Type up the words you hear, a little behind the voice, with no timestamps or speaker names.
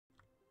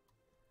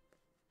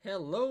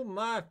Hello,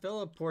 my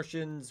fellow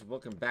Portians.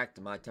 Welcome back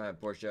to my time,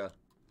 Portia.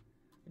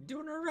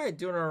 Doing alright,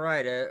 doing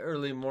alright.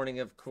 Early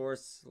morning, of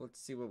course. Let's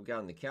see what we got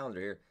on the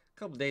calendar here. A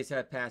couple days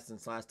have passed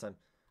since last time.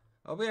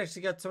 Oh, we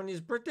actually got Sonia's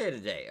birthday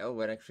today. Oh,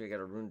 and actually got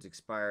a runes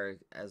expire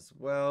as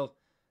well.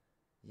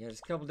 Yeah,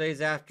 just a couple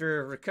days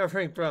after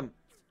recovering from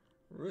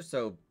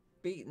Russo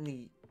beating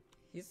the...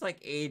 He's like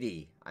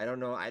 80. I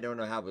don't know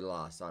how we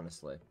lost,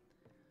 honestly.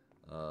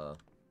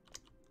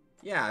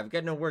 Yeah, I've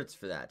got no words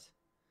for that.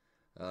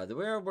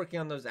 We are working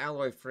on those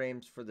alloy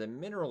frames for the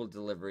mineral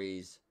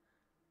deliveries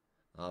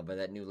by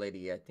that new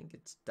lady. I think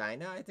it's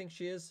Dinah, I think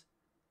she is.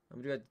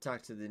 I'm going to have to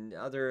talk to the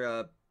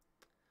other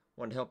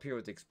one to help here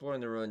with exploring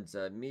the ruins,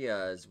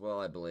 Mia as well,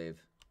 I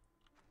believe.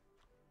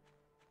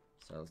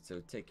 So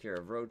let's take care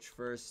of Roach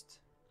first.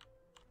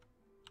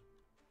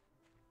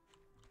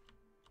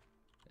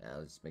 Yeah,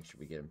 let's make sure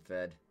we get him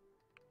fed.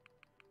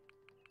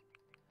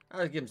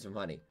 I'll give him some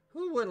honey.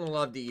 Who wouldn't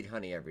love to eat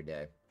honey every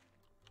day?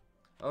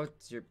 Oh,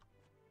 it's your...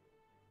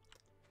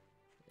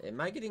 Am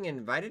I getting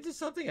invited to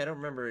something? I don't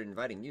remember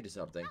inviting you to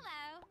something.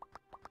 Hello.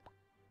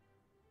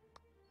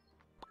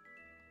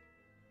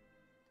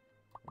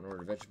 An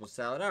order vegetable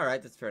salad.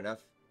 Alright, that's fair enough.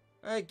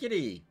 Alright,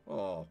 kitty.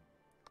 Oh.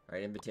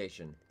 Alright,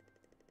 invitation.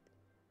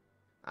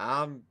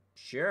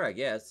 Sure, I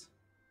guess.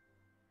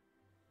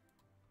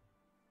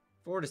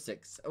 4 to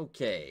 6.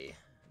 Okay.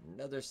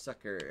 Another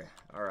sucker.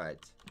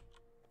 Alright.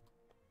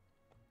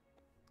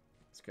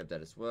 Let's grab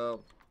that as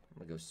well.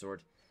 I'm gonna go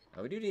sort.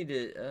 We do need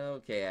to...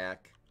 Okay,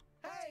 Ack.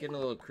 It's getting a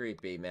little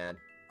creepy, man.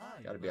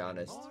 Gotta be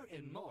honest. More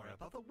and more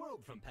about the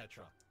world from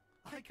Petra.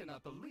 I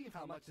cannot believe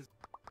how much is...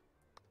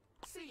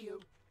 See you.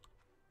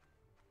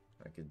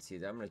 I can see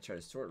that. I'm gonna try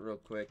to sort real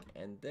quick,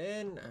 and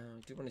then I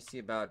do want to see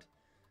about...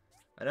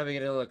 I know we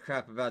get a little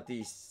crap about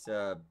these,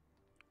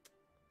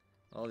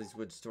 all these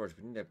wood storage.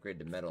 We need to upgrade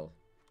to metal.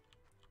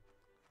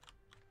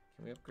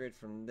 Can we upgrade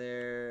from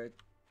there?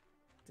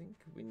 I think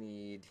we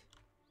need...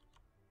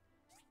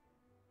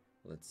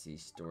 Let's see,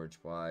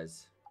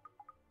 storage-wise.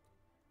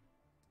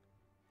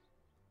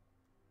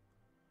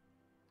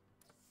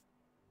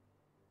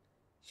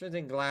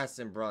 Strengthen glass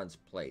and bronze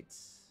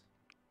plates.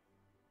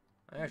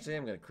 I actually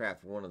am going to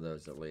craft one of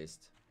those at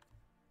least.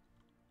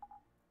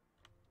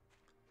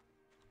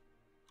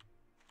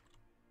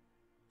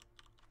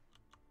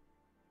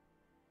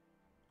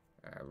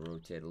 Alright,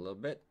 rotate a little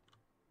bit.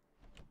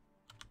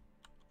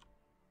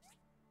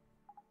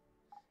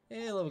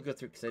 And let me go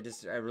through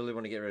because I really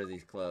want to get rid of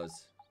these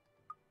clothes.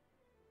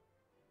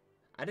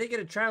 I did get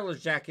a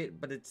traveler's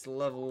jacket, but it's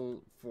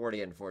level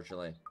 40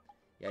 unfortunately.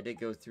 Yeah, I did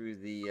go through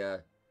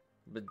the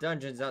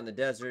dungeons out in the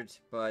desert,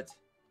 but...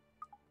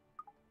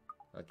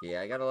 Okay,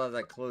 I got a lot of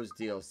that closed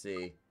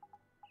DLC.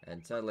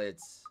 And sadly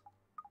it's...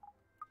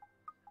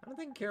 I don't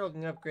think Carol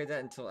can upgrade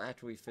that until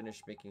after we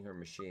finish making her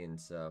machine,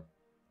 so...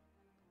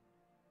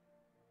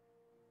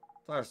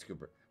 Flower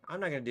scooper. I'm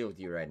not gonna deal with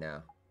you right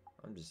now.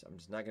 I'm just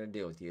not gonna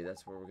deal with you.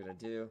 That's what we're gonna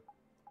do.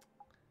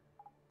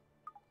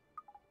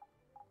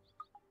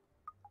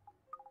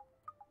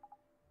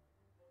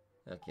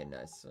 Okay,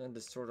 nice. So I'm to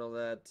sort all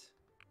that.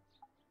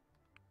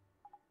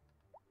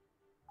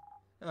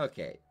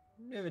 Okay.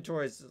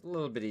 Inventory is a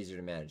little bit easier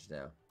to manage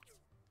now.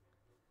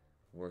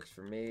 Works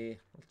for me.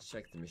 Let's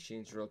check the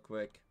machines real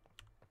quick.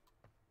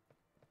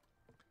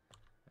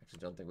 Actually,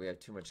 don't think we have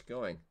too much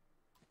going.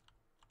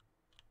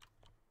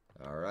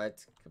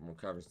 Alright. Couple more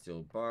carbon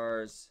steel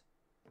bars.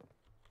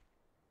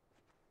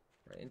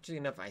 Right. Interesting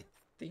enough, I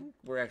think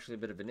we're actually a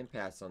bit of an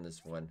impasse on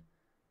this one.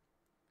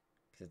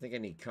 Because I think I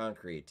need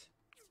concrete.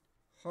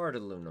 Hard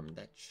aluminum.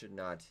 That should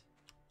not...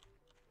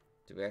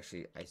 Do we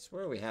actually... I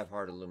swear we have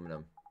hard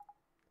aluminum.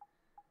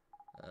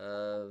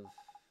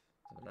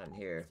 Not in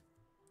here.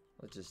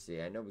 Let's just see.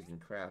 I know we can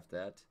craft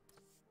that.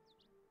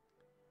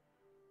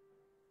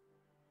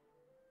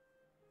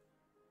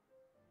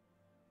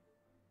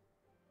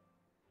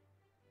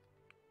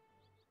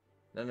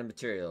 None of the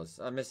materials.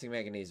 I'm missing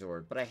manganese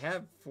ore. But I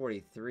have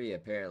 43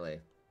 apparently.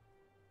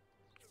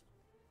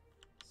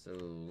 So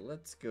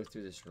let's go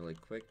through this really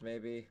quick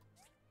maybe.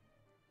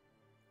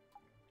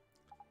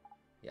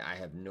 Yeah, I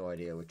have no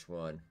idea which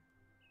one.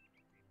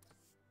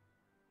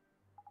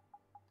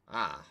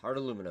 Ah, hard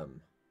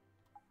aluminum.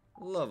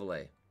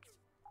 Lovely.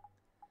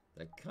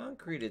 The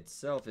concrete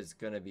itself is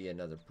going to be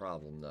another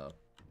problem, though.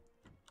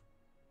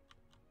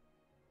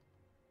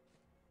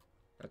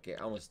 Okay,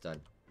 almost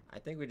done. I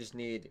think we just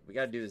need... We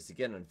got to do this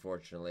again,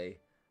 unfortunately.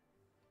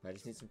 I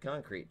just need some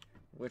concrete,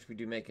 which we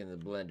do make in the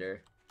blender.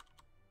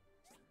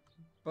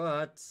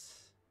 But...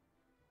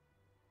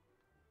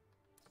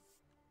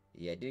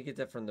 Yeah, I did get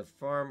that from the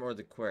farm or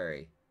the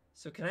quarry.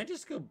 So can I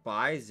just go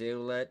buy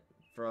zeolite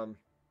from...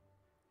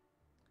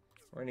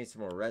 Or I need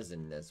some more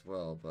resin as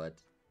well,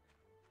 but...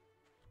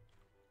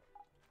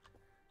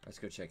 Let's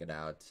go check it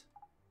out.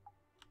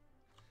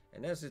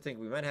 And I also think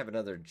we might have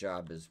another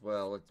job as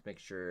well. Let's make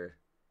sure...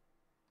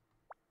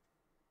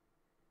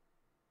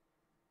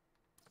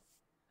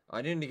 Oh,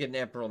 I need to get an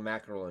Emperor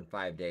Mackerel in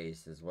 5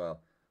 days as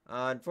well.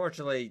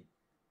 Unfortunately,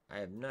 I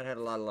have not had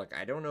a lot of luck.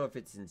 I don't know if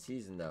it's in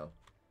season, though.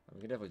 I'm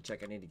gonna definitely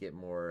check. I need to get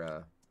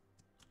more,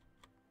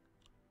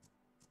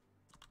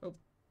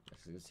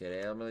 actually go see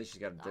Emily. She's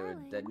got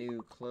that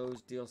new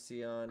clothes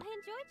DLC on. I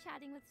enjoyed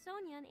chatting with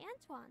Sonia and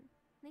Antoine.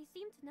 They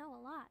seem to know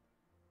a lot.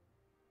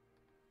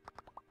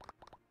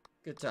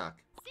 Good talk.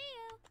 See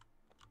you!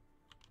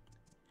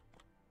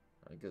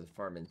 I'll go to the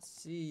farm and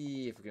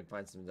see if we can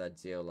find some of that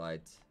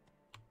zeolite.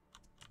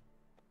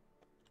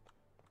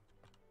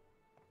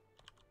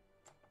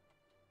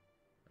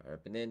 Alright,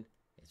 up and in.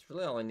 It's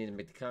really all I need to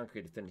make the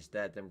concrete to finish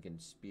that, then we can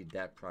speed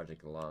that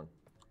project along.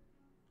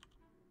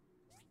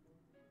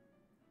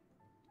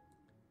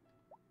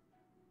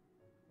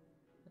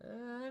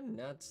 I'm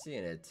not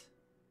seeing it.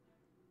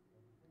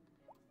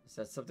 Is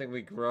that something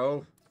we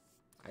grow?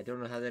 I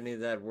don't know how any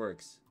of that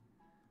works.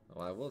 Oh,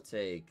 I will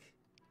take...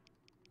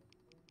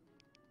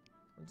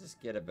 I'll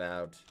just get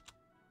about...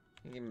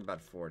 Give me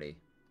about 40.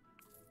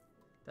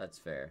 That's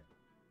fair.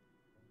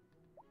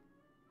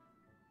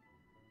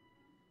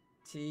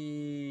 I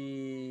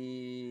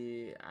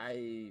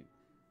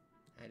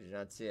did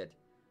not see it.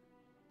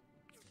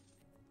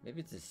 Maybe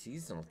it's a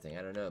seasonal thing.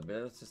 I don't know. But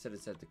it also said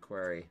it's at the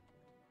quarry.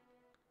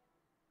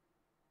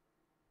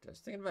 I was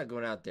thinking about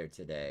going out there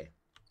today.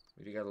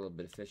 We do got a little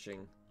bit of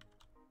fishing.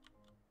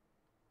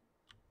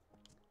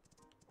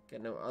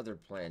 Got no other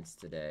plans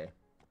today.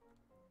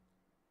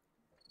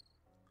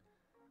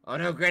 Oh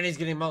no, Granny's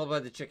getting mauled by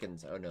the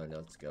chickens. Oh no, no,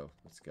 let's go.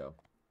 Let's go.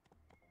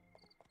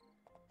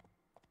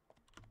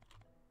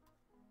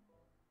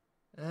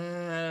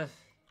 Let's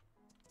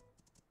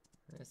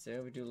see,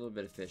 we do a little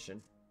bit of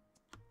fishing.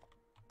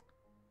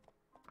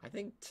 I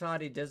think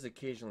Toddy does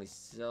occasionally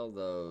sell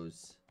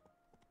those.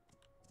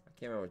 I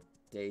can't remember what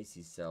days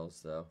he sells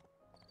though.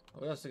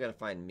 We also gotta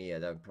find Mia.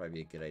 That would probably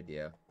be a good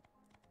idea.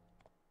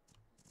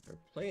 Her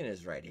plane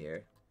is right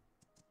here.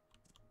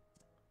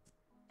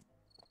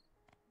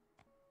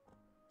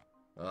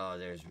 Oh,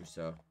 there's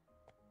Rousseau.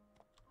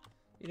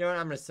 You know what?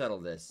 I'm gonna settle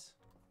this.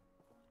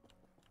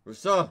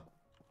 Rousseau!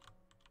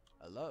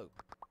 Hello.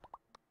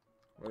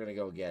 We're gonna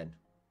go again.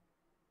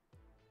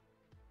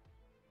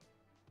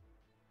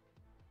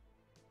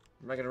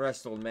 I'm not gonna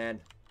rest, old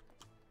man.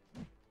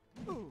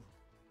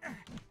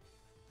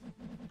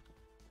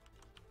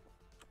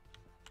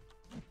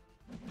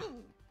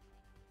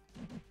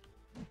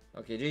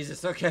 Okay,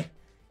 Jesus, okay.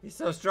 He's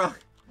so strong.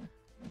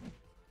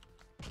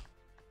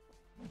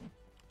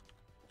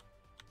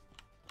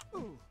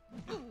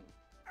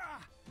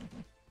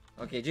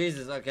 Okay,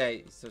 Jesus,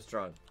 okay. He's so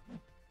strong.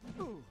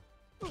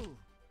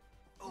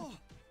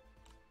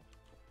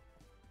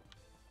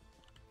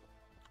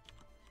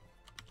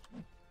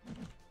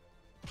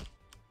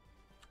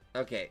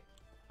 Okay.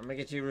 I'm gonna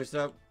get you,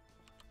 Rousseau.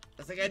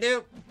 I think I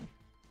do.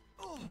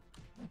 God,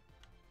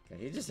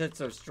 he just hit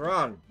so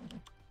strong.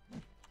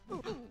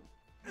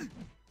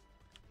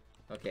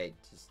 Okay,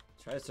 just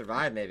try to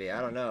survive maybe.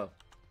 I don't know.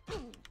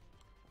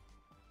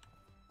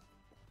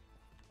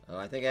 Oh,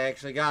 I think I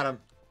actually got him.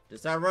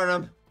 Just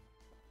outrun him.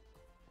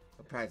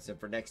 I'll practice him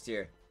for next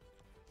year.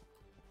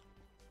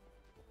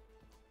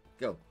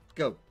 Go,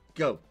 go,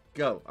 go,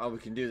 go. Oh, we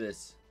can do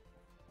this.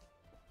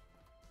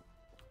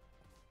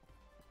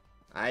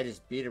 I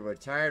just beat a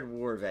retired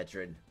war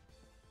veteran.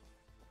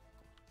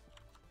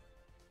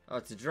 Oh,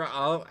 it's a draw.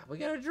 Oh, we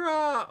got a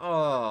draw.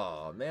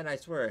 Oh, man, I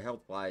swear,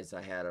 health-wise,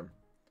 I had him.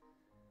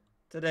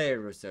 Today,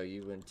 Rousseau,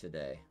 you win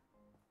today.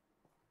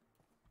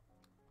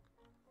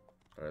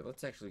 Alright,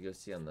 let's actually go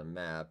see on the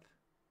map.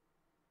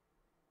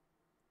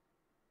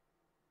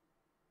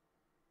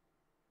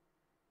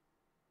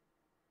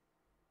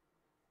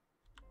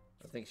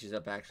 I think she's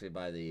up actually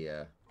by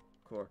the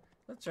core.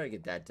 Let's try to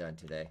get that done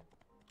today.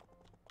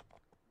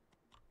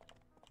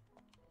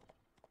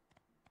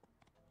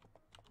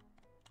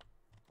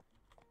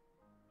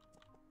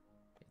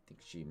 I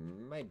think she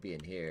might be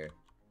in here.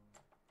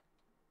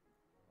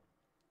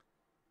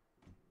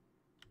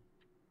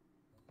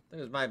 I think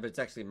it was mine, but it's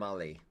actually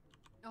Molly.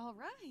 All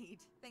right.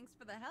 Thanks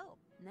for the help.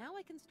 Now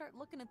I can start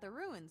looking at the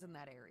ruins in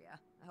that area.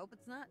 I hope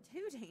it's not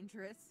too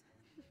dangerous.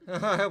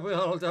 We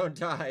all don't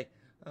die.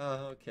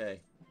 Oh,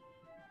 okay.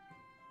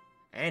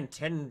 And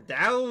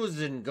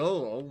 10,000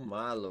 gold. Oh,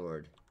 my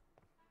lord.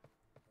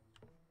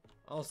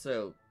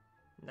 Also,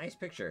 nice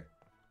picture.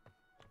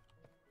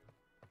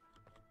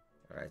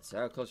 Alright, so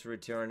how close are we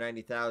to our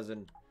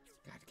 90,000?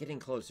 God, getting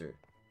closer.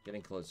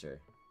 Getting closer.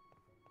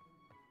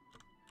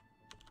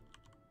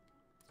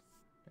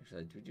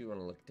 Actually, I do want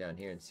to look down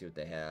here and see what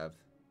they have.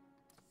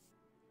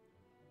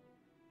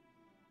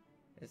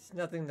 It's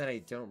nothing that I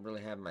don't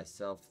really have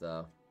myself,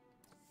 though.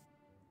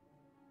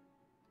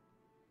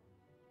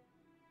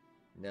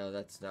 No,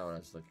 that's not what I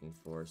was looking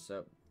for.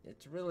 So,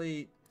 it's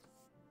really...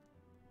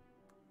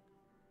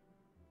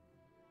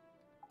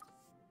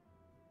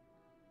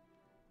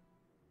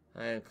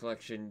 Item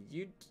collection.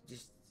 You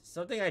just...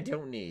 Something I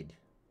don't need.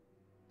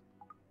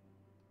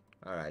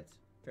 Alright.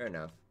 Fair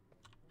enough.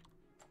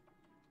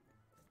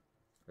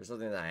 Or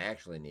something that I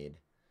actually need.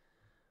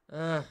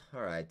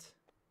 Alright.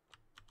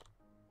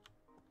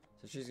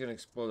 So she's gonna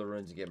explore the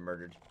ruins and get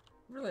murdered.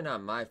 Really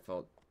not my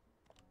fault.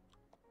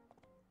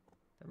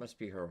 That must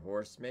be her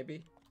horse,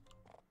 maybe?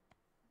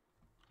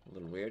 A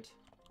little weird.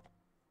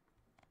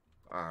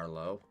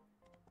 Arlo.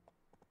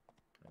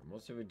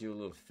 Mostly we do a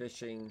little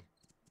fishing.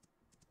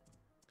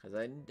 Because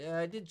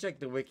I did check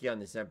the wiki on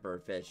this Emperor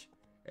fish.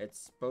 It's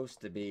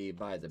supposed to be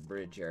by the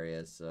bridge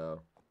area,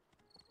 so...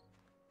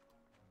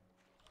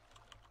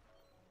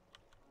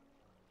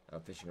 A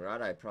fishing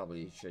rod, I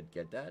probably should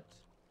get that.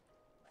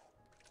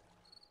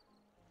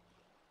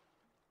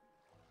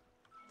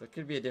 There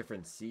could be a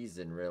different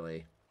season,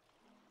 really.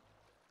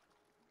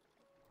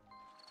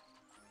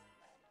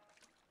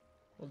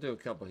 We'll do a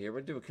couple here.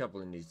 We'll do a couple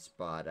in each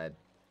spot. I'm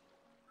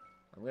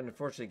going to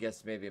unfortunately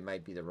guess maybe it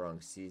might be the wrong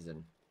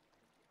season.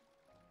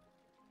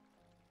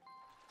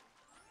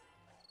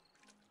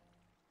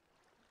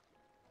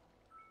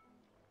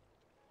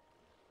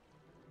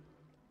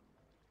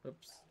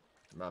 Oops.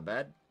 My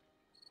bad.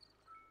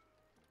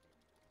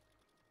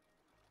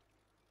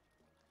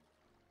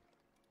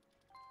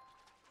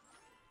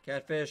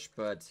 Catfish,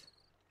 but...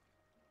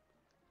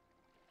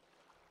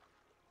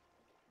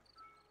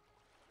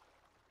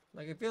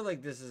 Like, I feel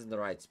like this isn't the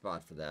right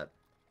spot for that.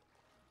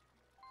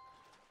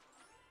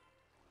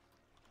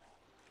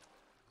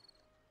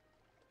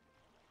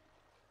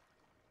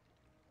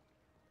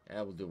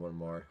 Yeah, we'll do one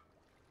more.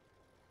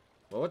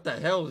 Well, what the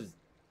hell is...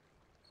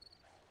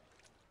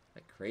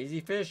 That crazy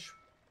fish?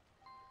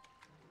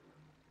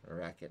 A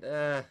racket.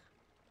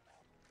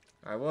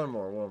 Alright, one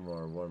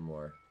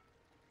more.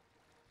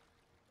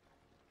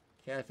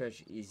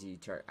 Catfish, easy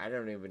target. I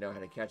don't even know how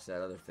to catch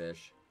that other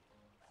fish.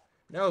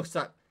 No,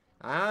 stop.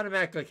 I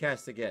automatically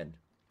cast again.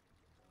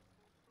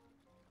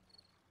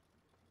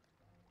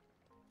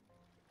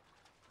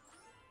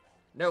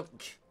 Nope.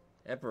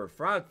 Emperor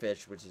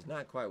frogfish, which is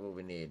not quite what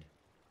we need.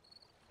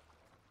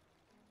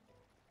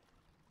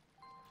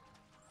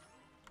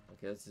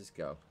 Okay, let's just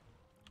go.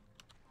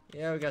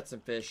 Yeah, we got some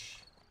fish.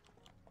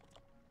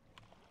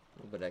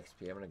 A little bit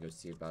XP. I'm gonna go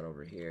see about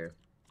over here.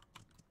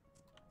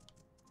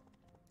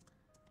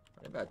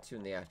 What about 2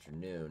 in the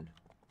afternoon?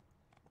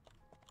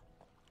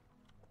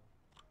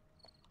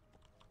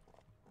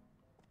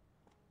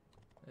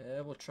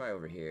 We'll try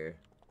over here.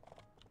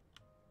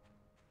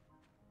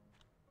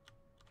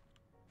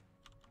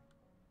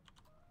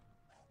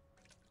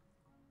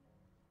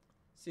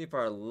 See if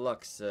our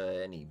luck's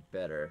any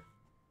better.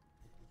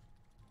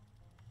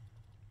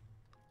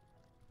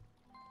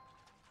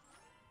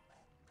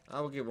 I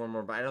will get one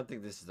more, but I don't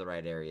think this is the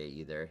right area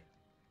either.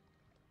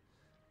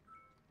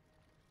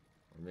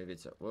 Or maybe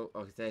it's... Whoa,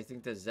 okay, I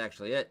think this is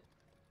actually it.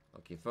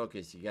 Okay,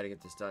 focus. You gotta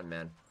get this done,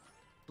 man.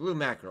 Blue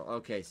mackerel.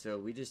 Okay, so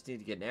we just need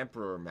to get an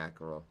emperor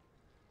mackerel.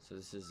 So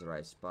this is the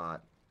right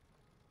spot.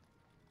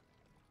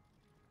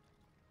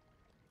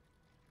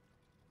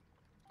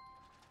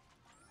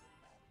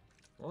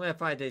 We only have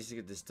 5 days to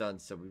get this done,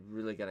 so we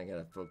really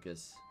gotta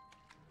focus.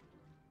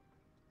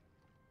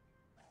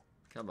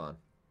 Come on.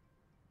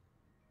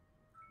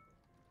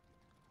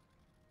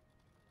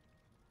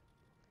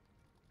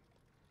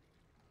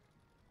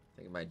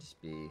 I think it might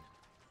just be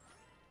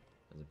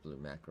the blue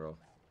mackerel.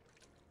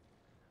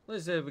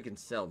 Let's see if we can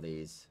sell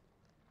these.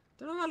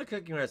 There are a lot of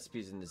cooking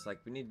recipes in this. Like,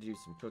 we need to do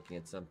some cooking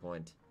at some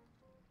point.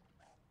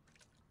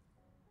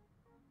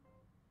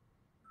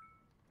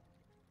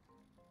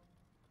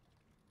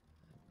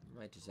 I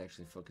might just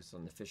actually focus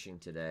on the fishing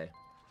today.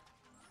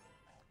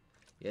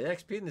 Yeah, the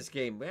XP in this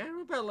game, man,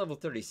 we're about level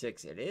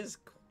 36. It is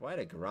quite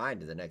a grind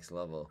to the next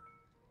level.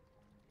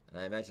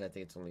 And I think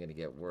it's only going to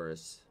get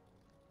worse.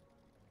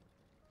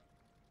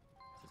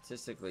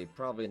 Statistically,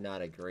 probably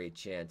not a great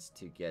chance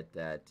to get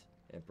that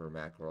Emperor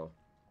mackerel.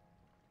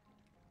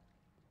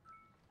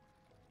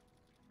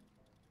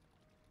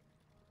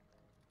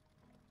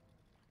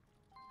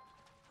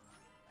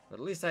 But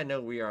at least I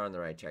know we are on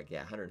the right track. Yeah,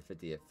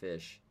 150 a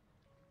fish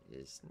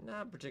is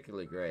not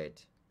particularly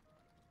great.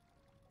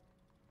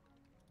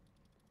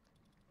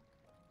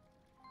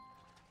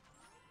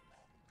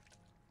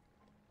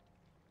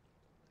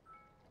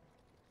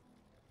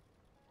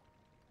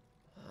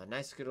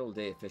 Nice good old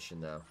day of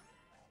fishing though.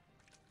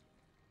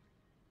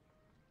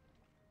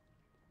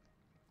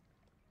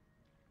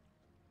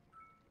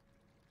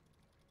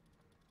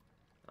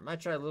 I might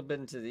try a little bit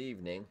into the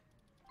evening.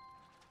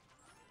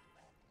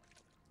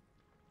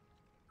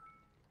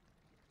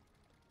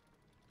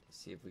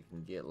 See if we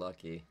can get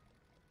lucky.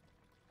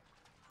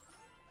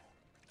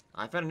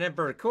 I found an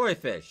emperor koi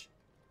fish.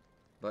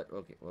 But,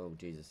 okay. Whoa,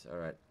 Jesus.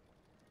 Alright.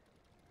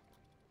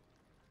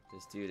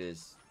 This dude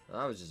is...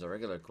 Well, that was just a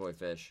regular koi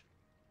fish.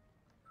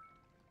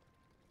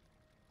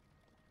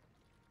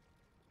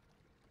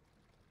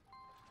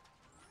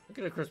 I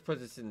could, of course, put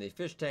this in the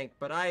fish tank,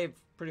 but I've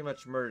pretty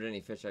much murdered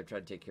any fish I've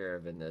tried to take care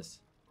of in this.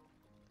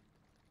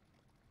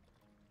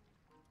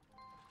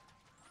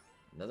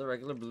 Another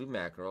regular blue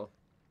mackerel.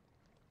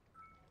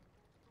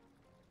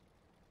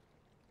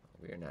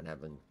 We are not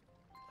having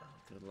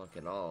good luck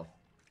at all.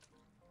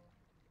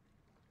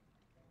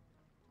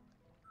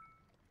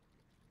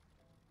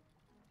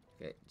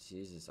 Okay,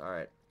 Jesus,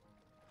 alright.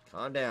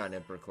 Calm down,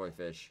 Emperor Koi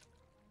Fish.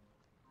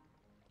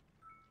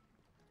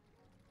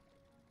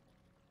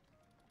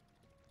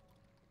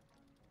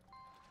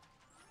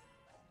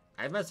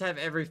 I must have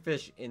every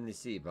fish in the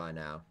sea by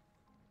now.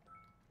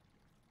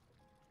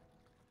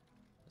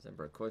 This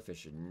Emperor koi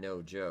fish is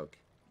no joke.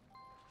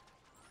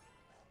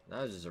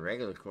 That was just a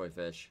regular koi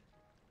fish.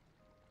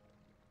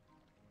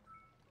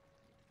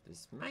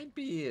 This might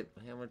be it.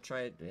 I'm gonna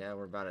try it. Yeah,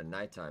 we're about at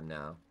nighttime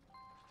now.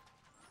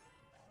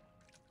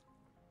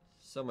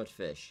 So much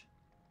fish.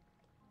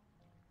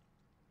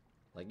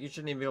 Like, you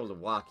shouldn't even be able to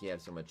walk. You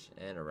have so much.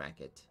 And a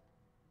racket.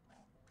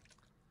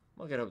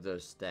 I'm gonna hope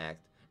those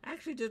stacked. I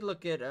actually did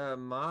look at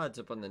mods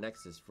up on the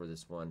Nexus for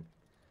this one.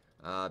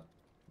 It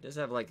does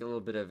have like a little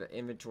bit of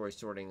inventory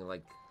sorting,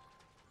 like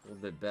a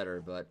little bit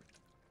better, but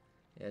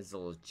yeah, it's a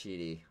little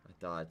cheaty, I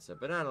thought. So,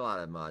 but not a lot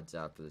of mods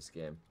out for this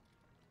game.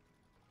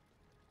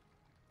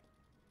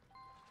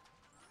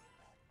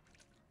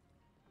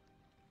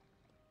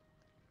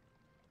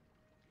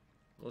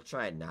 We'll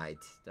try at night.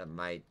 That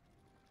might.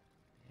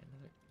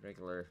 Another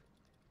regular.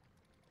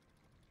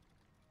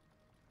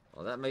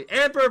 Oh, that might.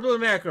 Emperor Blue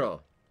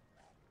Mackerel!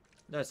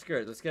 No, screw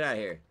it. Let's get out of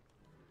here.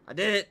 I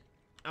did it!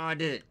 Oh, I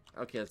did it.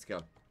 Okay, let's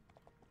go.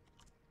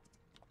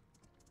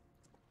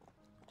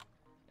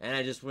 And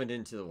I just went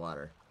into the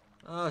water.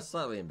 Oh,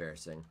 slightly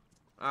embarrassing.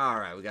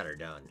 Alright, we got her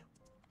done.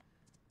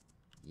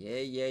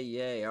 Yay, yay,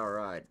 yay.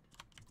 Alright.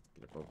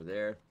 Get up over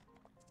there.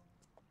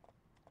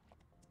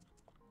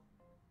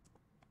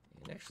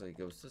 And actually,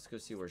 let's go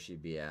see where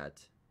she'd be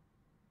at.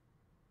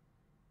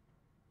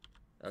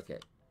 Okay.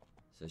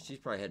 So she's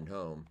probably heading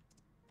home.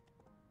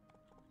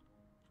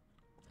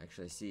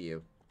 Actually, I see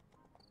you.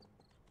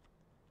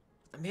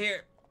 I'm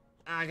here!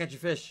 Ah, I got your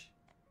fish.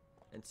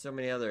 And so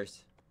many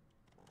others.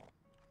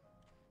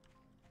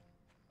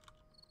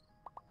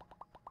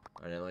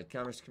 Alright, like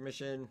Commerce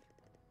Commission.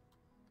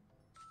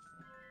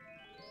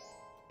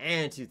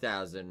 And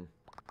 2,000.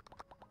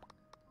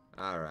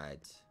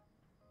 Alright.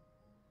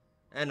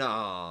 And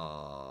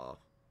oh.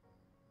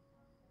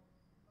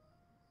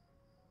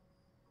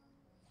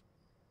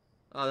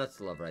 Oh,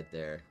 that's love right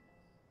there.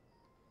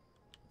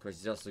 Of course,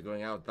 he's also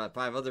going out with about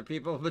 5 other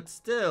people, but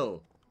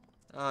still.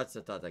 Oh, it's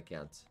the thought that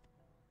counts.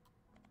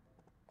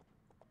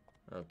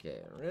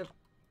 Okay, rip.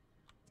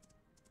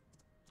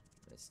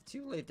 It's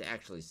too late to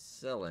actually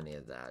sell any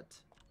of that.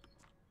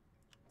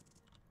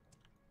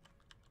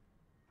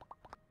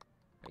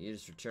 You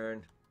just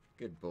return.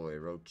 Good boy,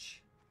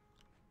 Roach.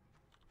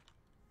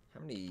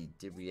 How many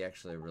did we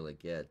actually really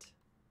get?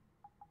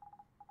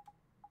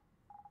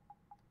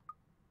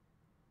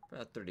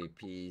 About 30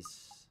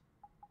 apiece.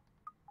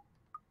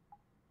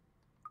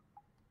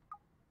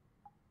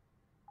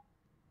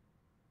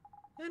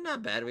 Yeah,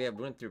 not bad. We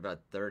went through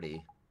about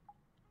 30.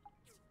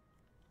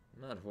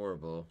 Not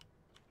horrible.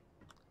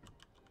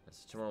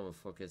 So tomorrow we'll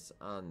focus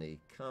on the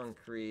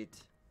concrete.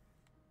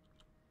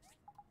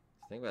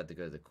 I think we have to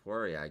go to the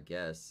quarry, I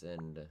guess,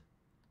 and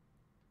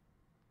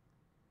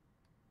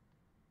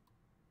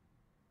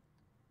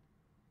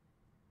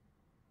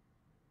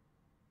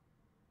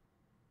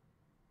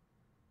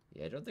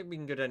yeah, I don't think we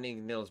can go to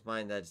Nils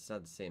Mine. That's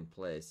not the same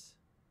place.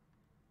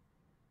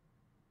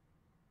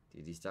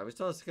 DD stop. We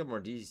still have a couple more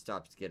DD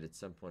stops to get at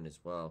some point as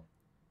well.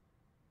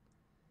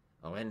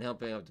 Oh, and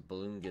helping out the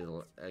balloon get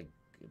a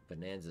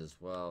bonanza as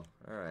well.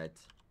 Alright. Is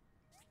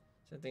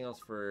there anything else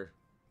for...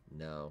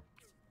 No.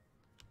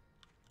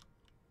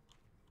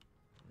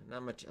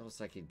 Not much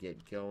else I could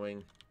get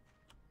going.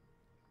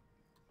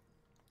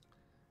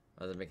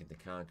 Other than making the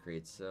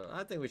concrete. So,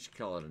 I think we should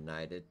call it a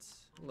night.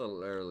 It's a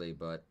little early,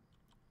 but...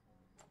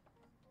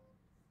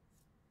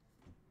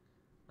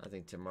 I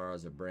think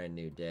tomorrow's a brand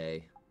new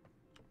day.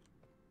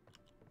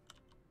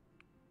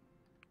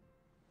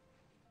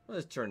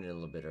 Let's turn it a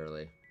little bit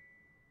early.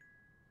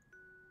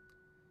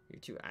 You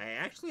too. I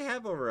actually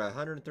have over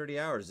 130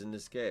 hours in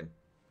this game.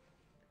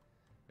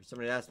 If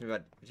somebody asked me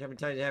about how many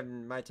times you have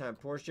in my time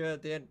Portia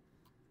at the end,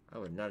 I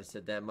would not have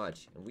said that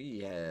much. And we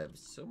have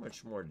so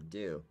much more to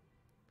do.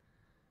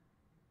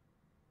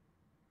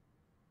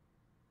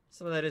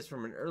 Some of that is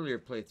from an earlier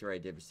playthrough I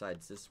did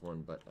besides this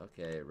one, but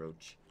okay,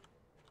 Roach.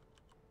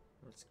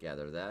 Let's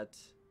gather that.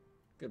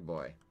 Good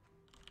boy.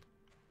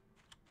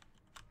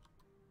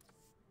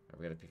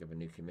 I've got to pick up a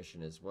new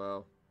commission as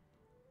well.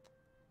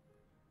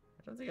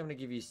 I don't think I'm going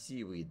to give you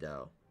seaweed,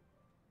 though.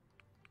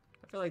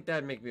 I feel like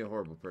that'd make me a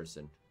horrible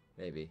person.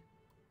 Maybe.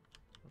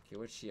 Okay,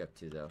 what's she up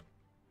to, though?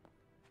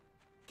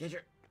 Get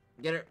her!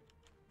 Get her!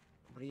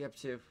 What are you up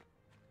to?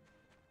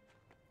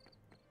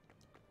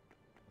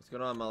 What's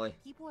going on, Molly?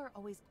 People are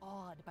always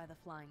awed by the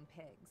flying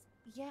pigs.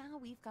 Yeah,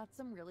 we've got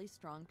some really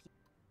strong people.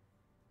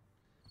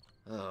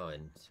 Oh,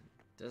 and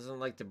doesn't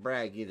like to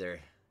brag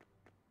either.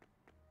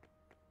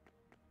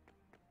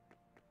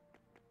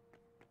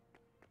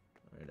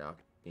 Alright, Doc.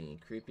 Being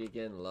creepy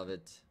again, love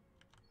it.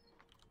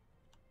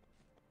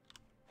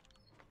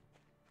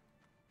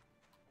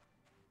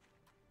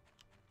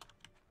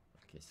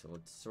 Okay, so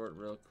let's sort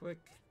real quick.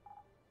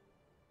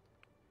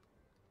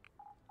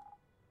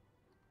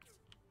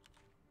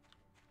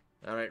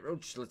 Alright,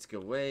 Roach, let's go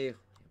away. Yeah,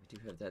 we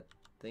do have that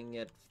thing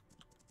yet.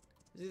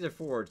 It's either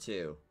 4 or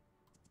 2.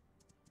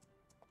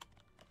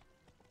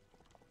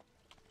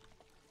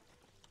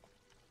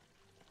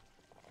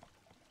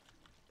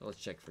 Let's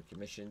check for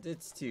commissions.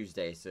 It's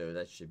Tuesday, so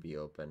that should be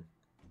open.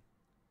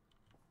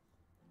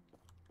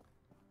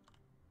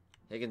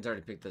 Higgins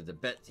already picked up the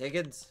bet.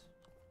 Higgins!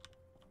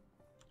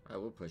 I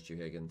will push you,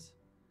 Higgins.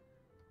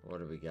 What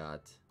do we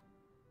got?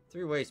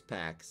 3 waste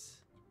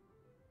packs.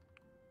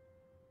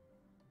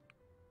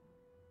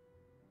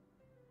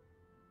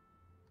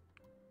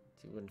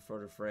 2 wooden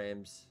photo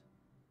frames.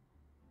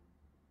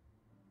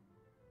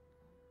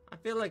 I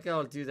feel like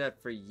I'll do that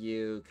for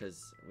you,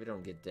 because we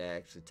don't get to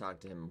actually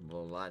talk to him a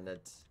lot, and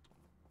that's...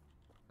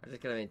 I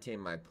just gotta maintain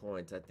my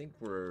points. I think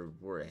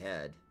we're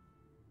ahead.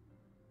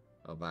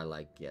 Oh, by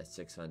like, yeah,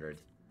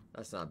 600.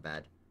 That's not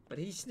bad. But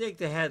he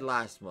snaked ahead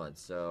last month,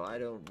 so I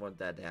don't want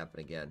that to happen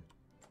again.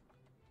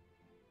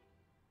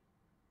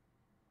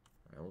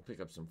 Alright, we'll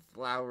pick up some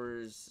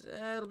flowers.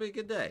 It'll be a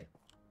good day.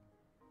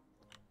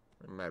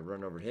 I might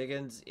run over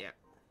Higgins. Yeah.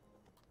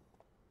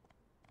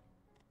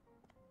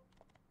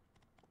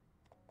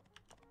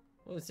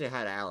 I want to say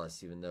hi to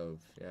Alice, even though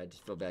I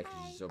just feel bad because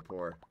she's so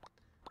poor.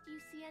 Do you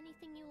see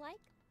anything you like?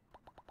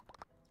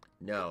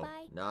 No,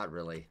 Goodbye. not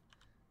really.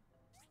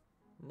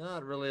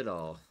 Not really at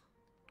all.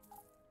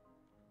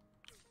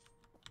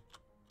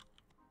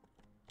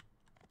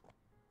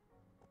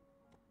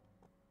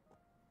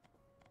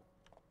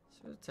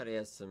 So Teddy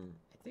has some...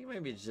 I think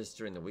maybe it's just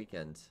during the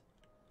weekends.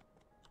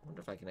 I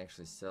wonder if I can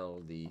actually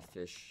sell the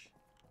fish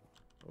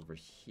over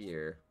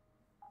here.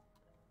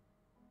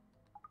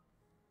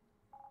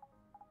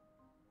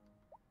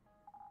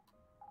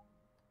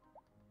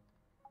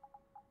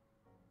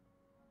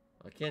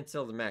 I can't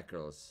sell the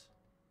mackerels.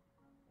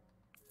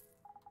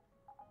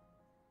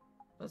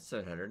 That's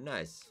 700.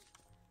 Nice.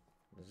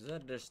 Does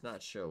that just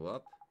not show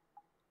up?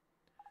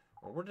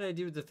 Or what did I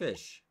do with the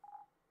fish?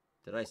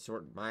 Did I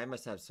sort? I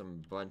must have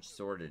some bunch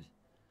sorted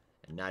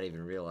and not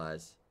even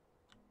realize.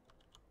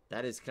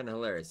 That is kind of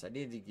hilarious. I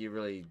need to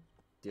really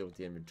deal with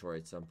the inventory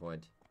at some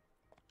point.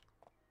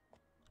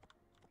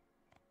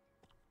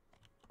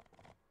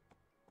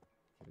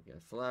 Okay, we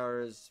got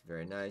flowers.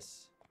 Very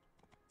nice.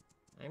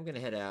 I'm going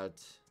to head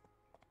out.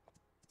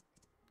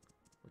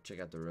 We'll check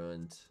out the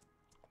ruins.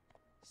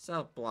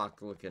 South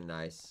block looking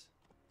nice.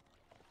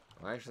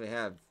 I actually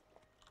have...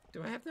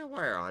 Do I have that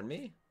wire on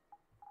me?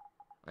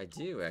 I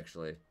do,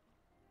 actually.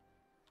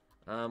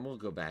 We'll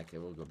go back.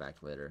 We'll go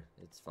back later.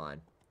 It's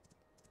fine.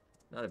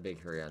 Not a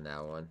big hurry on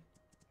that one.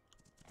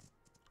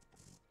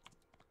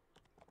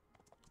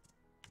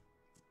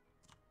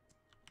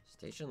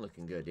 Station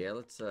looking good. Yeah,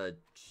 let's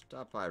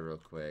stop by real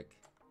quick.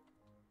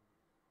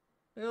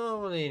 Well,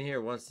 only in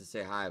here wants to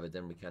say hi, but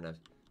then we kind of...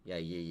 Yeah,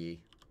 yee.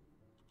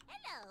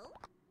 Hello.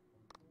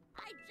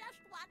 I just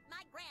want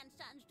my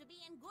grandsons to be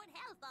in good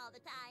health all the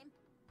time.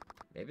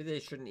 Maybe they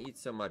shouldn't eat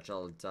so much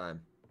all the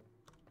time.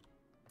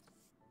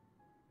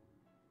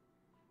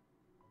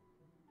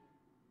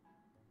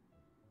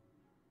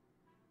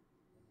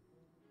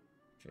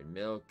 Trade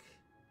milk.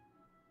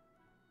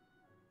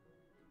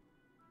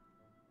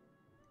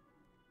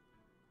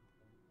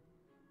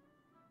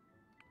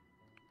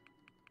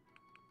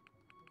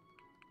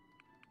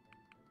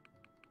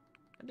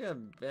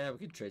 Yeah, we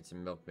could trade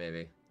some milk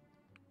maybe.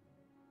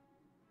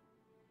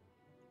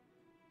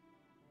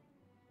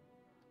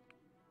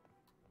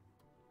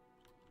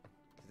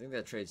 I think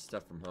that trades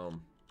stuff from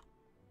home.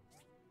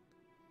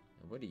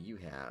 And what do you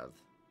have?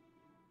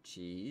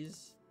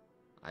 Cheese.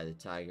 Eye the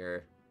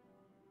tiger.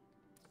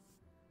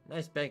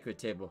 Nice banquet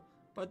table.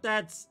 But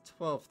that's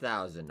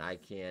 12,000. I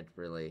can't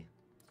really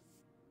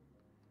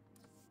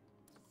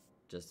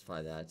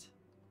justify that.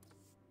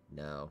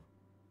 No.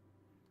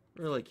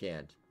 Really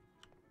can't.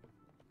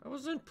 I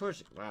wasn't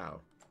pushing.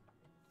 Wow.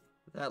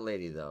 That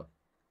lady, though.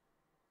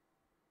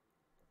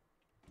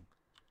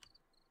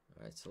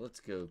 Alright, so let's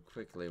go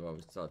quickly while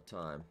we still have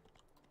time.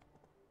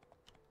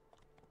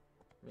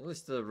 At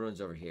least the ruins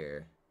over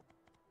here.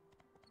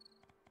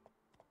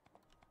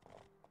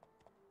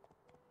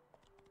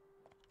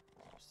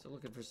 Still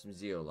looking for some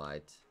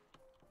zeolite.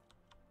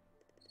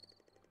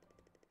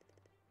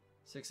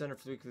 600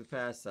 for the weekly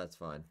pass, that's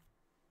fine.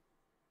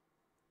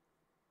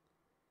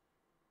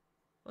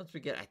 Once we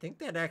get, I think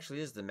that actually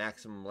is the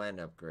maximum land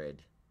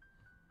upgrade.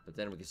 But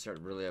then we can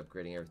start really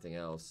upgrading everything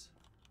else.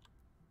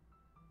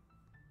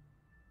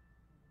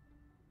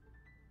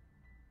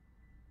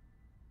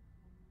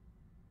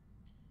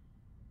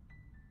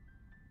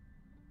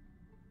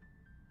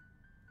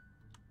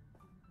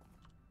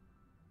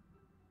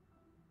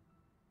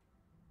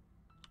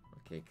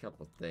 Okay, a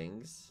couple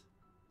things.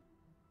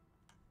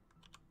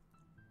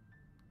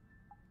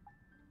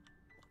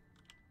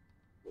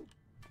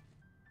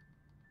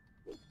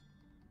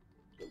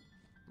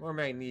 More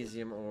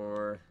magnesium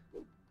ore.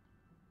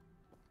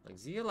 Like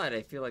zeolite,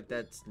 I feel like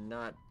that's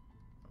not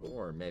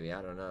ore, maybe,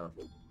 I don't know.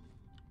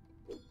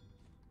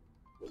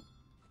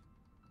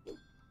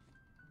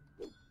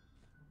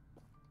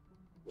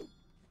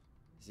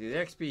 See, the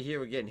XP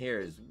here we're getting here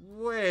is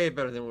way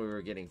better than what we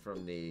were getting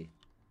from the...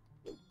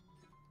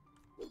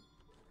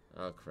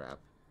 Oh, crap.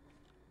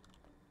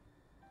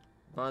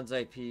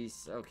 Bonsai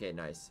piece. Okay,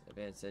 nice.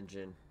 Advanced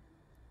engine.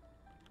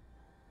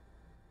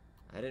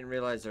 I didn't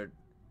realize our...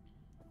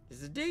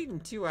 Is the date in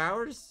 2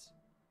 hours?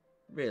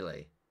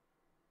 Really?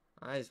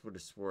 I just would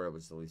have swore it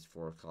was at least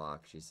 4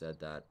 o'clock. She said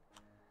that.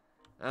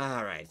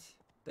 Alright.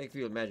 Thank you for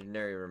your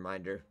imaginary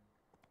reminder.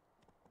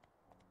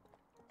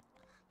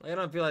 Like, I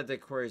don't feel like the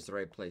quarry's the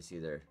right place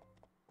either.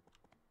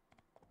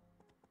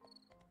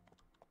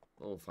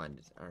 We'll find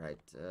it. Alright,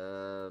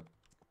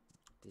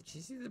 did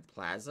she see the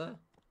plaza?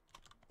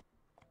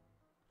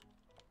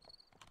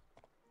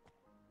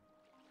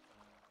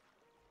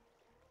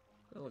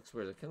 That looks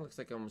weird. It kind of looks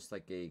like almost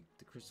like the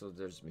crystal,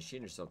 there's a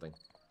machine or something.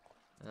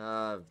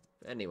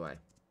 Anyway.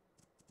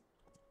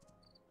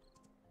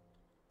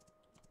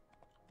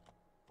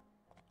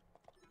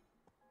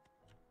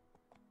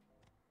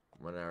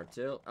 One hour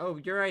till. Oh,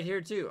 you're right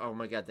here too. Oh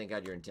my god, thank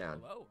god you're in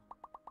town. Hello.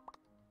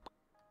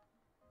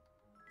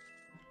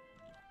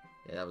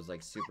 Yeah, that was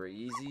like super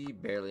easy,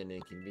 barely an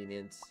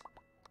inconvenience.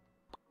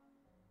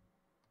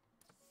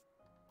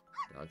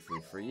 Dog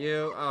food for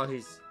you. Oh,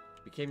 he's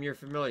became your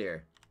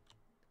familiar.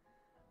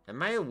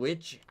 Am I a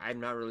witch? I'm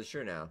not really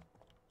sure now.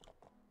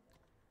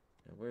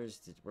 Now where's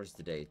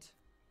the date?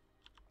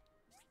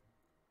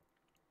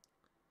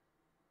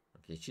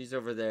 Okay, she's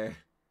over there.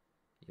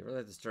 You really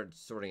have to start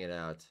sorting it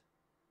out.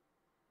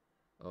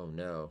 Oh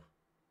no.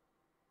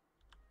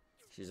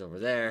 She's over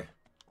there.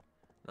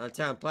 Not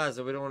Town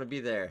Plaza, we don't want to be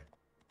there.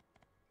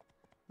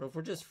 But if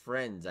we're just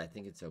friends, I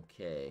think it's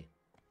okay.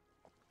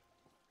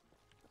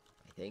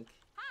 I think.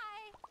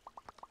 Hi.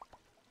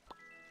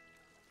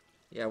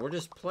 Yeah, we're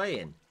just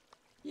playing.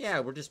 Yeah,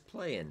 we're just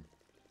playing.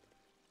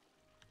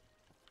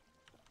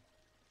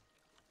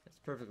 That's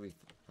perfectly.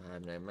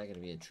 Am I gonna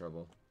be in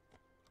trouble?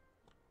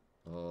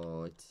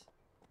 Oh,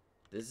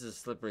 this is a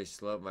slippery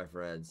slope, my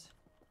friends.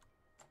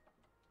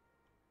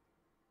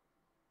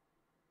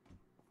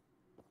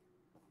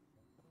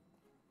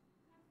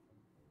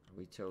 Are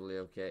we totally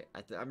okay?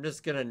 I'm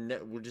just gonna.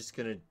 We're just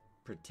gonna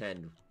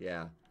pretend.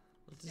 Yeah.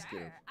 Let's just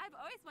get it. I've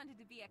always wanted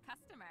to be a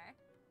customer.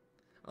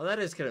 Oh, that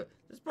is kind of.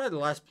 That's probably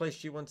the last place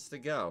she wants to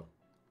go.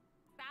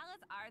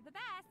 Salads are the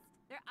best.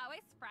 They're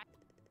always fresh.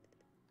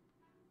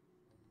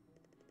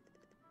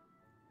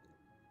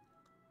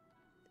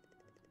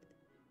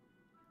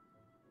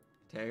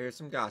 Can I hear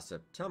some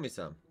gossip? Tell me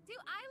some. Do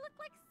I look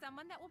like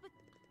someone that will be...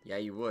 Yeah,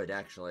 you would,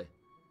 actually.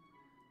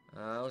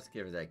 Let's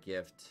give her that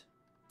gift.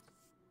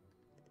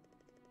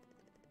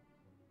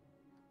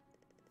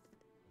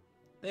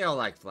 They all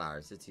like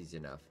flowers. It's easy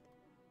enough.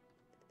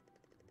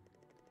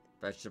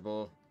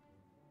 Vegetable.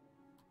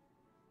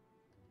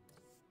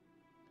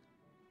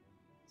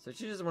 So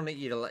she doesn't want to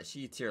eat a lot.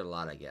 She eats here a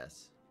lot, I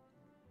guess.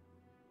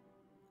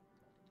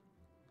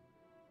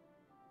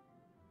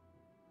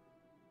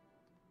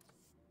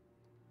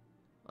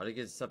 All to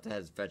get stuff that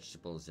has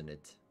vegetables in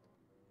it.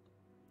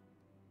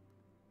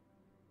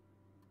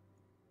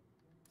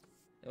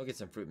 We'll get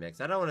some fruit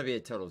mix. I don't want to be a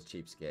total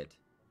cheapskate.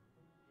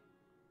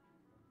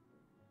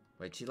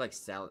 Wait, she likes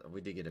salad. We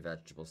did get a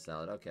vegetable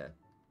salad. Okay.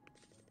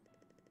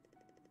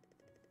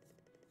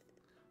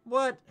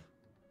 What?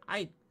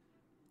 I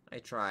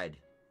tried.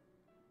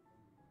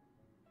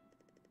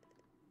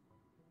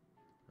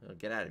 Well,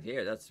 get out of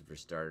here. That's for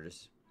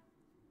starters.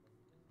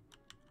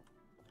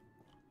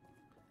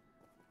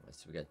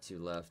 So we got 2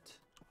 left.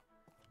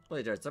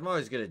 Play darts. I'm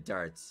always good at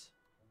darts.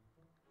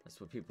 That's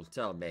what people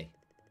tell me.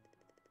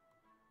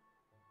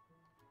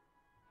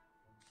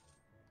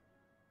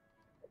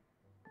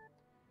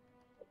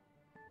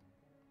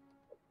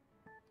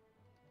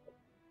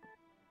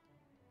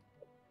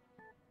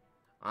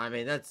 I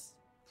mean, that's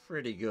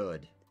pretty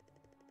good.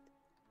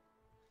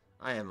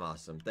 I am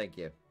awesome. Thank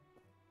you.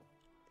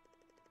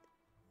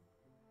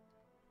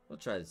 We'll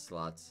try the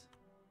slots.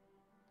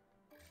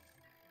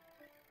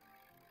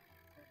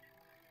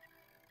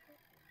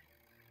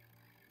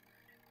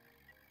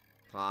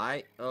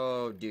 Pie?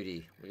 Oh,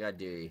 duty. We got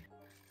duty.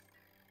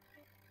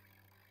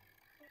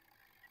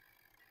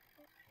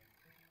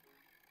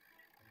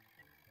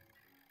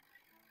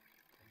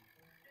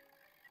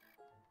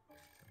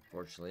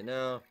 Unfortunately,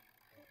 no.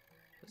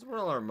 This is where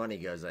all our money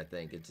goes, I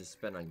think. It's just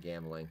spent on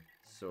gambling.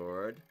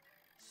 Sword.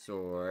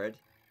 Sword.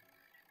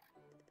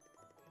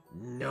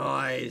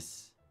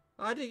 Nice!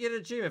 Oh, I did get an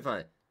achievement for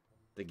it.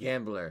 The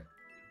Gambler.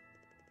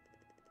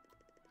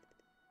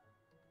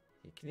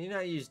 Can you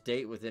not use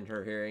date within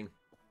her hearing?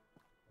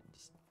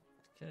 Just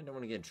kind of don't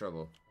want to get in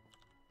trouble.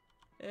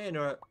 Hey,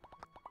 Nora.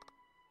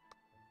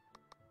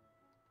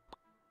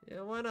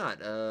 Yeah, why not?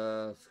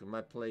 Let's go to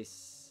my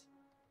place.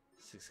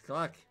 6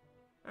 o'clock.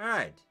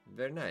 Alright,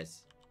 very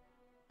nice.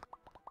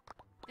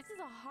 This is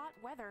a hot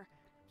weather.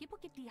 People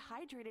get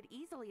dehydrated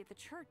easily at the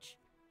church.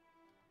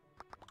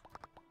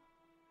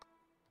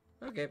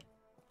 Okay.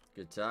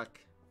 Good talk.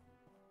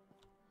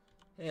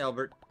 Hey,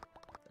 Albert.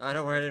 I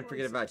don't worry, I didn't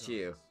forget about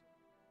you.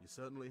 You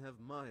certainly have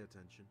my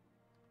attention.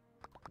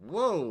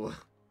 Whoa!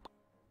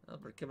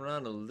 Albert coming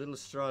on a little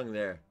strong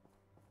there.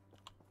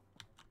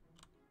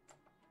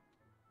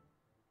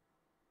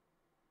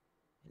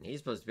 And he's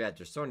supposed to be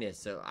after Sonia,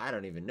 so I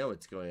don't even know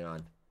what's going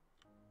on.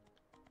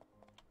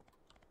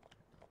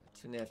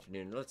 2 in the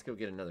afternoon. Let's go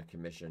get another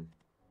commission.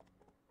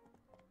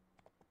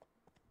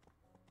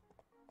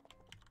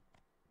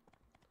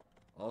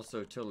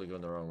 Also, totally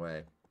going the wrong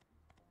way.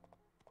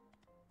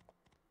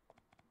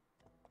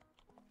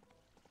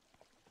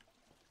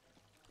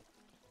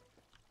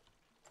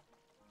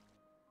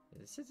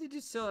 said they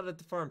do sell it at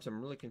the farm, so I'm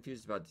really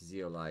confused about the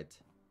zeolite.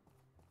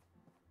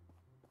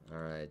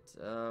 Alright,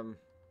 oh,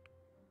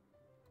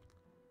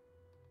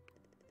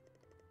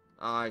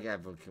 I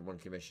got one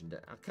commission to...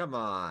 Oh, come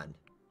on!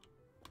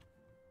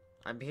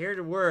 I'm here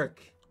to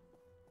work!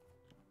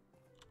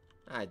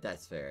 Alright,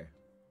 that's fair.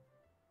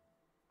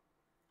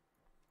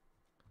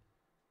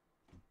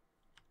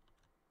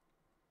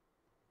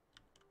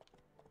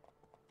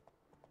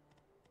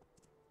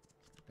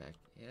 Back.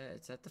 Yeah,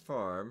 it's at the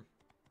farm.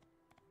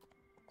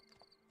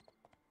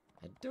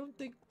 I don't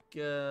think, I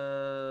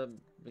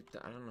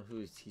don't know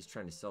who he's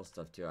trying to sell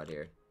stuff to out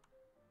here.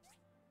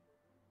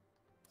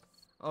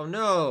 Oh,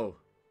 no!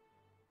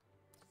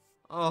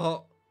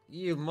 Oh,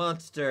 you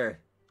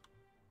monster!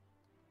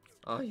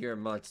 Oh, you're a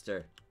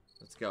monster.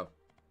 Let's go.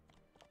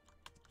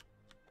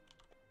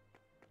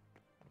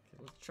 Okay,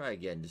 let's try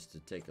again just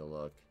to take a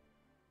look.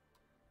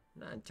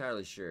 Not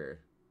entirely sure.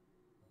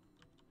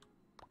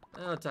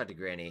 I'll talk to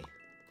Granny.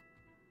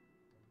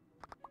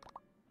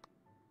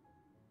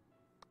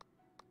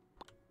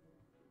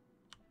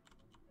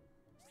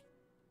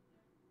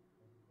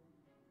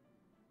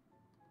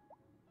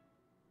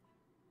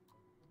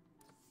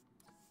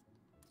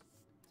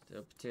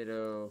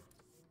 Potato.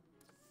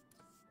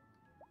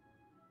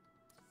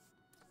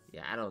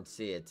 Yeah, I don't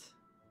see it.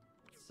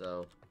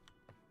 So.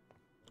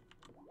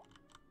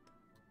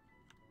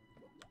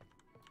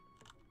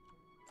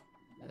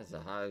 That's a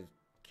high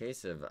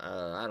case of,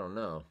 I don't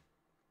know.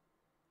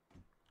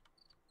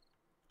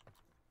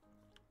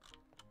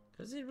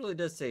 Because it really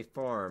does say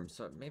farm,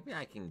 so maybe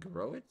I can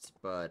grow it,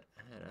 but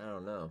I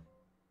don't know.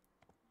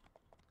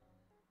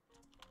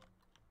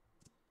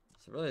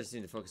 So really I just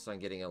need to focus on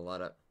getting a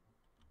lot of...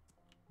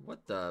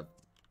 What the...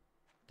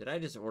 Did I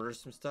just order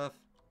some stuff?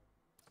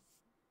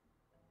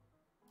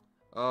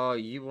 Oh,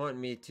 you want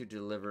me to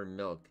deliver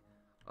milk.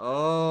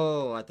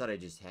 Oh, I thought I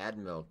just had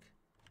milk.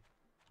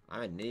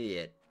 I'm an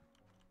idiot.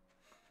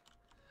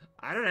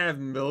 I don't have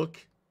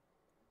milk.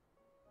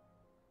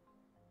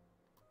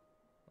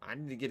 I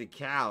need to get a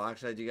cow.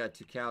 Actually, I do got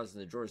 2 cows in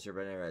the drawers here,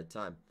 but I never had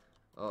time.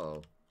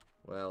 Uh-oh.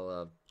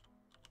 Well,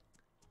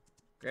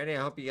 Granny,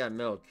 I hope you got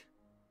milk.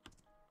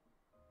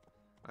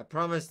 I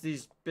promised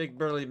these big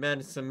burly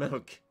men some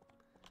milk.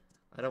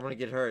 I don't want to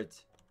get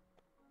hurt.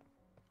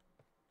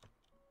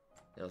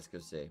 Yeah, let's go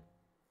see.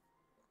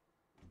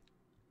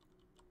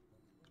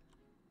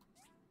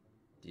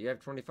 Do you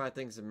have 25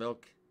 things of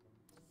milk?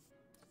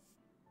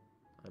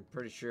 I'm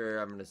pretty sure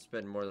I'm going to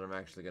spend more than I'm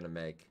actually going to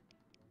make.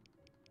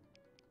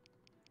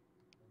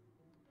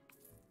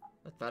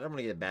 That's fine. I don't want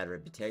to get a bad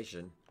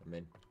reputation. I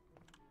mean,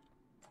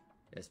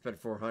 I spent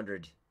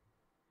 400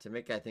 to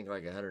make, I think,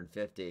 like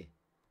 150.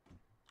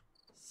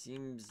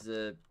 Seems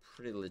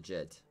pretty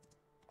legit.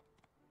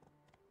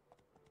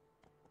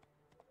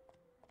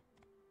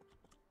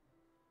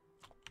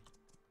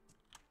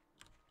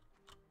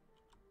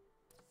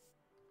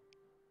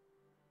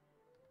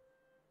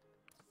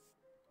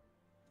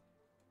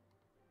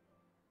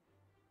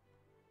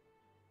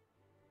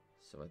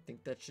 So I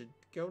think that should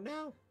go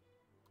now.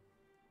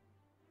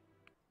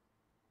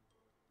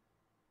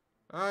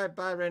 Alright,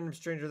 bye, random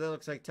stranger. That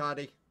looks like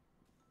Toddy.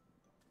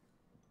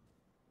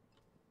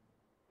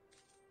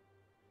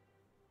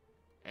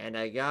 And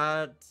I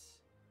got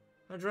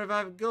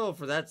 125 gold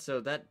for that,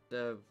 so that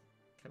kind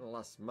of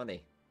lost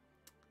money.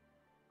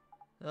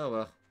 Oh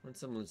well, win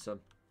some, lose some.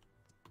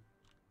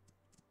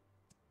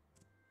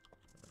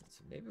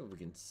 So maybe we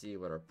can see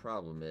what our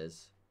problem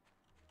is.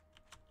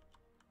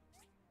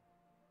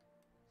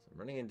 So I'm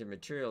running into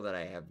material that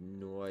I have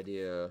no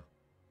idea.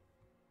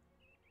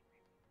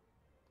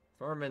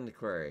 Farm in the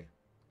quarry.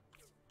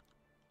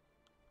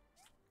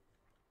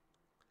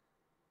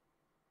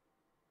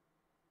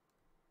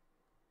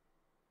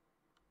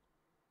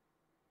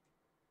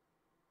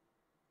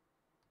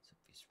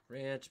 Sophie's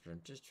Ranch, but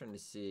I'm just trying to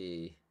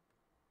see.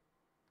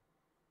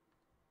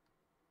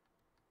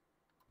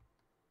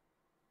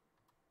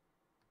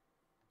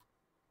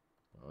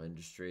 Oh,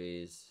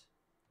 Industries.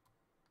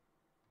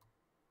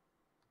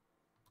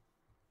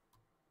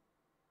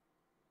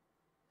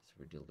 So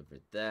we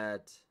delivered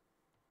that.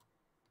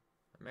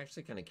 I'm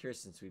actually kind of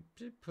curious since we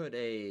did put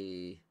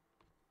a...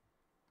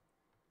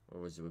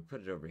 What was it? We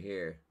put it over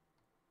here.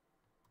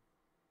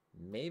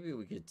 Maybe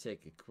we could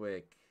take a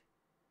quick...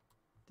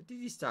 The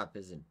DD stop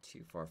isn't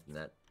too far from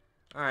that.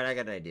 Alright, I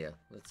got an idea.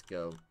 Let's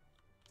go.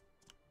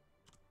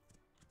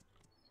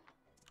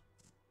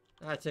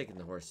 Taking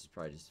the horse is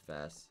probably just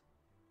fast.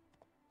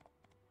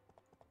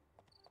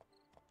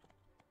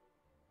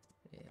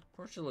 Yeah,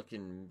 Portia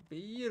looking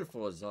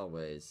beautiful as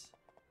always.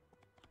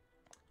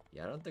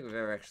 Yeah, I don't think we've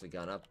ever actually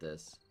gone up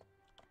this.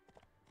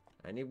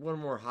 I need one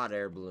more hot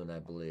air balloon, I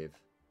believe,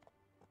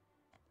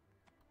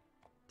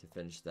 to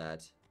finish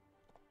that.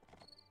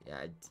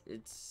 Yeah,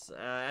 it's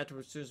after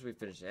as soon as we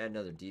finish, add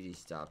another DD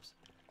stops.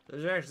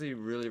 Those are actually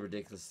really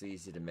ridiculously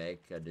easy to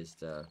make. I just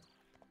have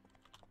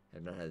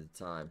not had the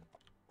time.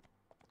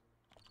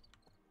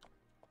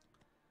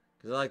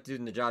 Because I like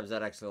doing the jobs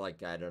that actually,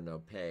 like, I don't know,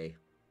 pay.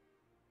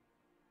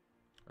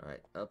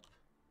 Alright, up.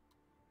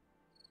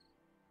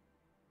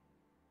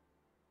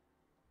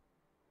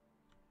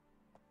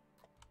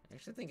 I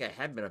actually think I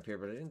had been up here,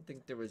 but I didn't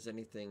think there was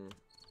anything.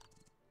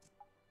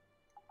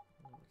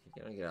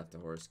 Okay, I'm gonna get off the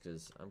horse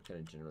because I'm kind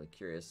of generally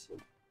curious.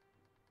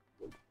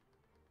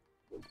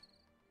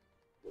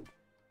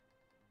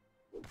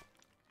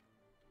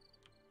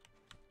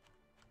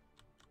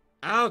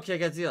 Okay, I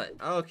got Zealot.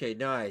 Okay,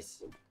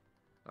 nice.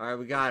 Alright,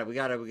 we got it, we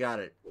got it, we got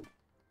it.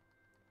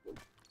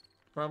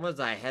 Problem was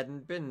I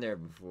hadn't been there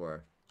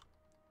before.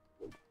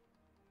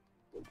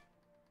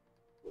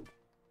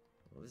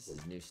 Well, this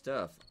is new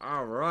stuff.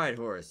 Alright,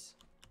 horse.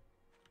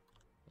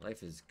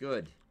 Life is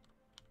good.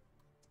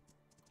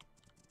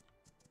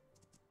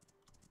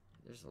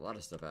 There's a lot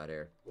of stuff out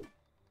here.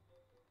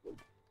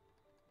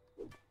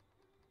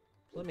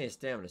 Plenty of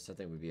stamina, so I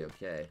think we'd be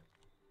okay.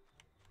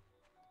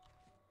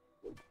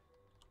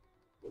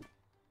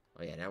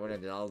 Oh yeah, now we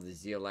have all the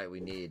zeolite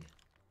we need.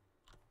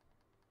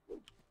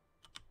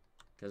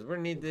 Because we're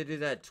going to need to do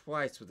that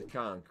twice with the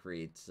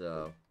concrete,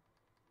 so...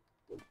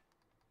 I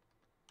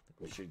think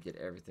we should get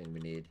everything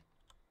we need.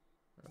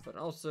 But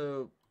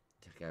also...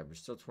 Okay, we're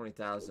still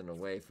 20,000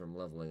 away from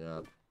leveling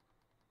up.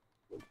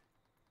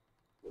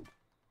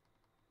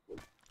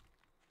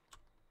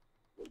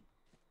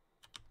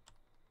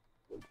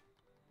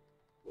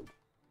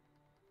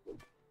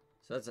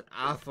 So that's an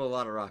awful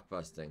lot of rock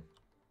busting.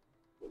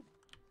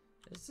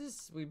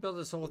 We built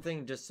this whole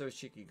thing just so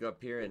she could go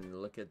up here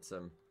and look at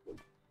some...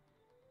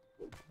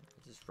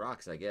 just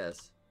rocks, I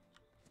guess.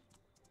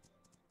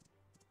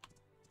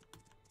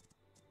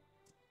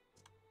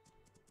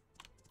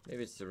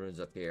 Maybe it's the ruins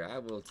up here. I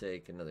will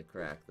take another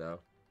crack, though.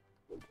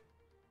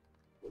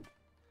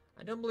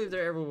 I don't believe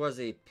there ever was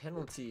a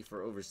penalty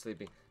for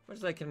oversleeping.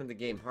 Much like in the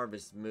game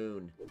Harvest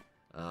Moon.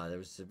 There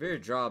was severe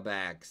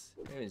drawbacks.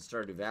 Even in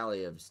Stardew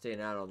Valley of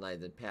staying out all night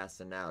and then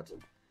passing out.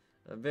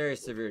 Very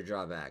severe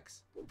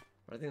drawbacks.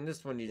 But I think in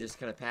this one you just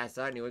kind of pass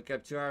out and you wake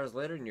up 2 hours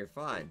later and you're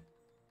fine.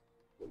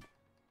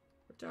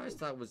 Which I always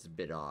thought was a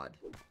bit odd.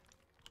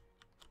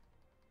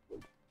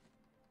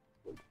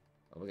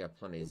 Oh, we got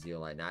plenty of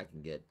zeolite. Now I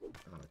can get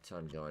a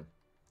ton going.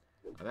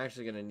 I'm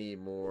actually going to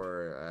need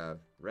more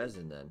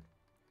resin then.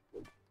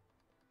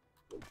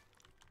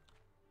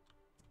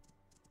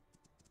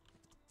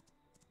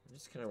 I'm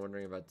just kind of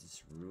wondering about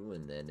this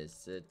ruin then.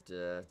 Is it,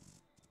 do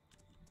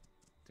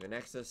an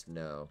access?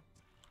 No.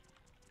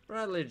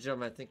 Right, ladies and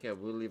gentlemen, I think I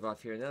will leave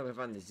off here. Now we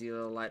find the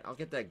zeolite. I'll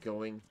get that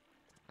going.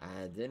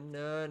 And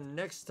then,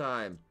 next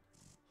time,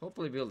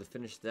 hopefully be able to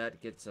finish that,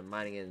 get some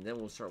mining in, and then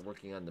we'll start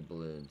working on the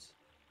balloons.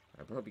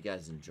 I hope you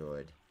guys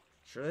enjoyed.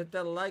 Sure hit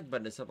that like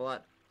button, it's up a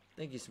lot.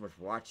 Thank you so much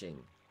for watching.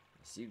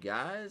 See you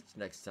guys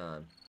next time.